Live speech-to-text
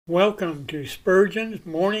Welcome to Spurgeon's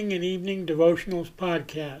Morning and Evening Devotionals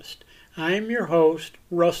Podcast. I am your host,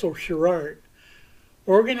 Russell Sherrard.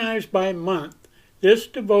 Organized by month, this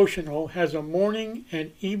devotional has a morning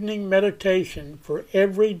and evening meditation for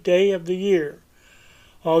every day of the year.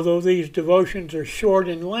 Although these devotions are short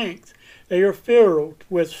in length, they are filled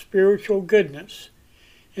with spiritual goodness.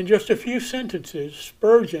 In just a few sentences,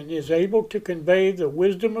 Spurgeon is able to convey the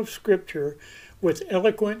wisdom of Scripture with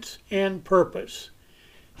eloquence and purpose.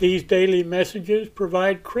 These daily messages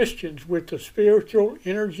provide Christians with the spiritual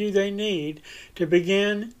energy they need to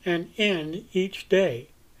begin and end each day.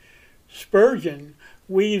 Spurgeon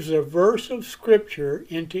weaves a verse of Scripture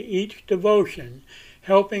into each devotion,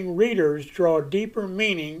 helping readers draw deeper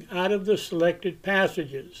meaning out of the selected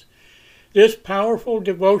passages. This powerful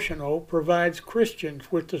devotional provides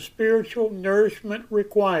Christians with the spiritual nourishment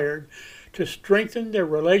required to strengthen their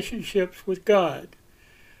relationships with God.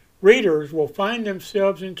 Readers will find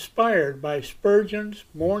themselves inspired by Spurgeon's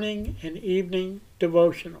morning and evening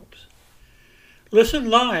devotionals.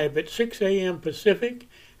 Listen live at 6 a.m. Pacific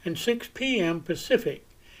and 6 p.m. Pacific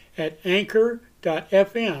at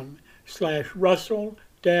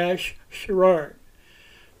anchor.fm/Russell-Sherrard.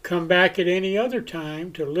 Come back at any other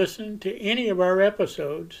time to listen to any of our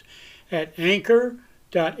episodes at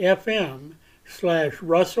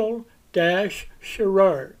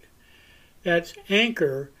anchor.fm/Russell-Sherrard. That's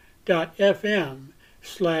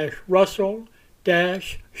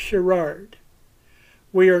anchor.fm/Russell-Sherrard.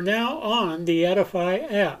 We are now on the Edify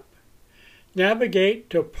app. Navigate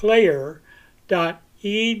to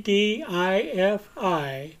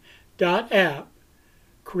player.edifi.app,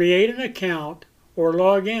 create an account, or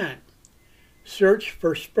log in. Search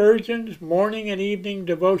for Spurgeon's Morning and Evening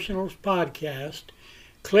Devotionals Podcast,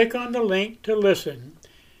 click on the link to listen,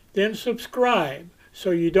 then subscribe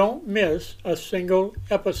so you don't miss a single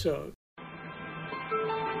episode.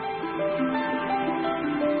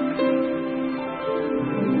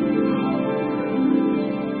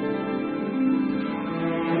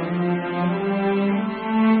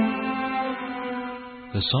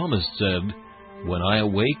 The psalmist said, "When I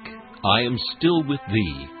awake, I am still with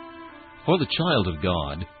Thee." For the child of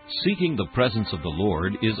God, seeking the presence of the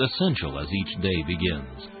Lord is essential as each day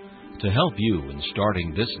begins. To help you in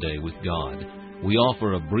starting this day with God, we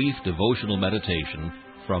offer a brief devotional meditation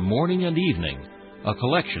from morning and evening, a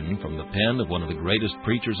collection from the pen of one of the greatest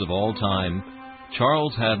preachers of all time,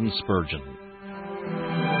 Charles Haddon Spurgeon.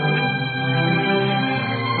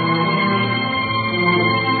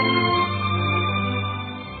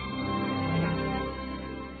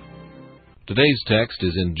 Today's text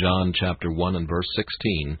is in John chapter 1 and verse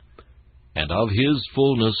 16, "And of His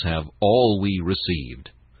fullness have all we received."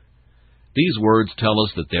 These words tell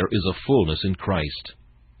us that there is a fullness in Christ.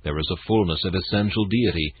 There is a fullness of essential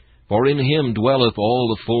deity, for in Him dwelleth all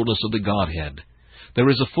the fullness of the Godhead. There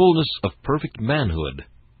is a fullness of perfect manhood,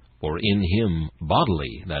 for in Him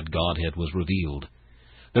bodily that Godhead was revealed.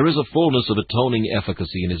 There is a fullness of atoning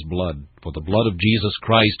efficacy in His blood, for the blood of Jesus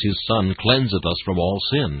Christ, His Son, cleanseth us from all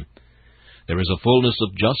sin. There is a fullness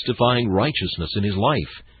of justifying righteousness in His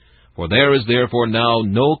life, for there is therefore now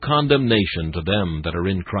no condemnation to them that are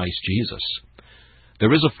in Christ Jesus.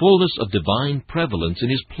 There is a fullness of divine prevalence in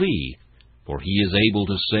His plea, for He is able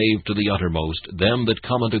to save to the uttermost them that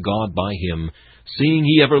come unto God by Him, seeing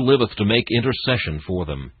He ever liveth to make intercession for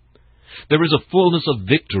them. There is a fullness of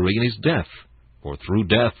victory in His death, for through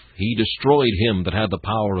death He destroyed him that had the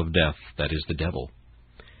power of death, that is, the devil.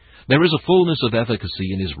 There is a fullness of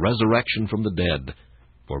efficacy in His resurrection from the dead,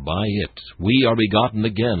 for by it we are begotten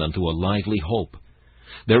again unto a lively hope.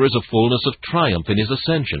 There is a fullness of triumph in His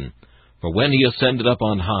ascension, for when He ascended up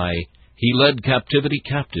on high, He led captivity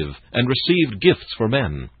captive, and received gifts for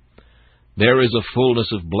men. There is a fullness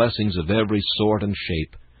of blessings of every sort and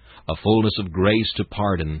shape, a fullness of grace to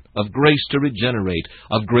pardon, of grace to regenerate,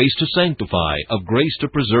 of grace to sanctify, of grace to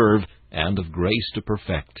preserve, and of grace to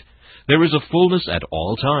perfect. There is a fullness at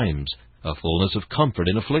all times, a fullness of comfort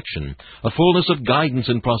in affliction, a fullness of guidance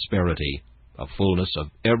in prosperity, a fullness of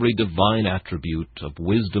every divine attribute, of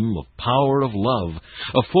wisdom, of power, of love,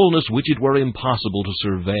 a fullness which it were impossible to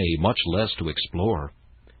survey, much less to explore.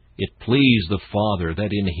 It pleased the Father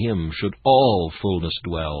that in Him should all fullness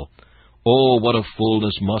dwell. Oh, what a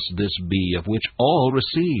fullness must this be, of which all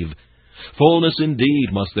receive! Fullness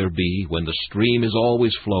indeed must there be, when the stream is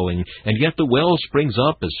always flowing, and yet the well springs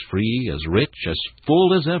up as free, as rich, as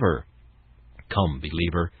full as ever. Come,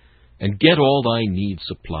 believer, and get all thy needs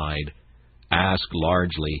supplied. Ask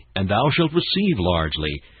largely, and thou shalt receive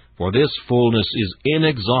largely, for this fullness is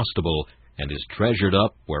inexhaustible, and is treasured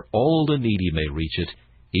up where all the needy may reach it,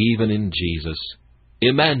 even in Jesus.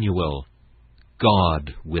 Emmanuel,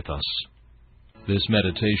 God with us. This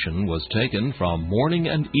meditation was taken from Morning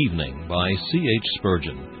and Evening by C.H.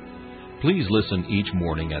 Spurgeon. Please listen each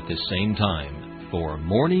morning at this same time for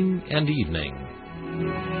Morning and Evening.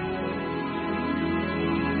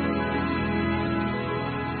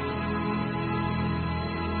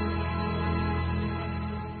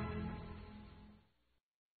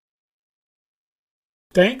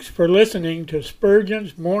 Thanks for listening to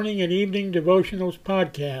Spurgeon's Morning and Evening Devotionals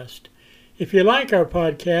podcast. If you like our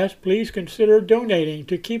podcast, please consider donating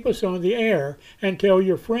to keep us on the air and tell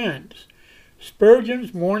your friends.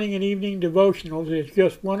 Spurgeon's Morning and Evening Devotionals is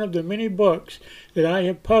just one of the many books that I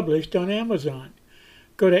have published on Amazon.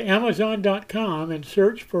 Go to Amazon.com and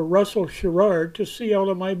search for Russell Sherrard to see all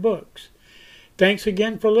of my books. Thanks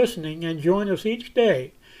again for listening, and join us each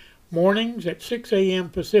day, mornings at 6 a.m.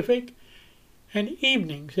 Pacific and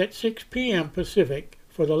evenings at 6 p.m. Pacific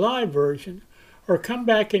for the live version, or come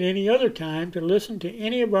back at any other time to listen to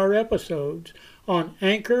any of our episodes on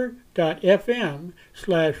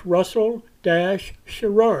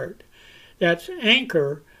anchor.fm/Russell-Sherrard. That's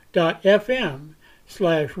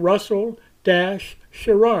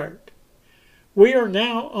anchor.fm/Russell-Sherrard. We are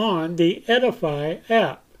now on the Edify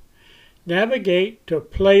app. Navigate to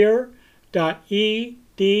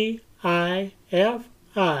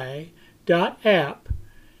player.edifi.app.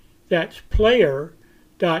 That's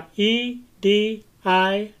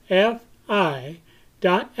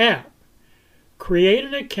player.edifi.app. Create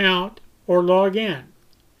an account or log in.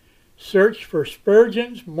 Search for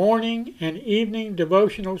Spurgeon's Morning and Evening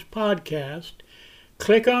Devotionals podcast.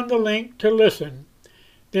 Click on the link to listen,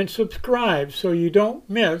 then subscribe so you don't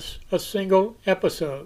miss a single episode.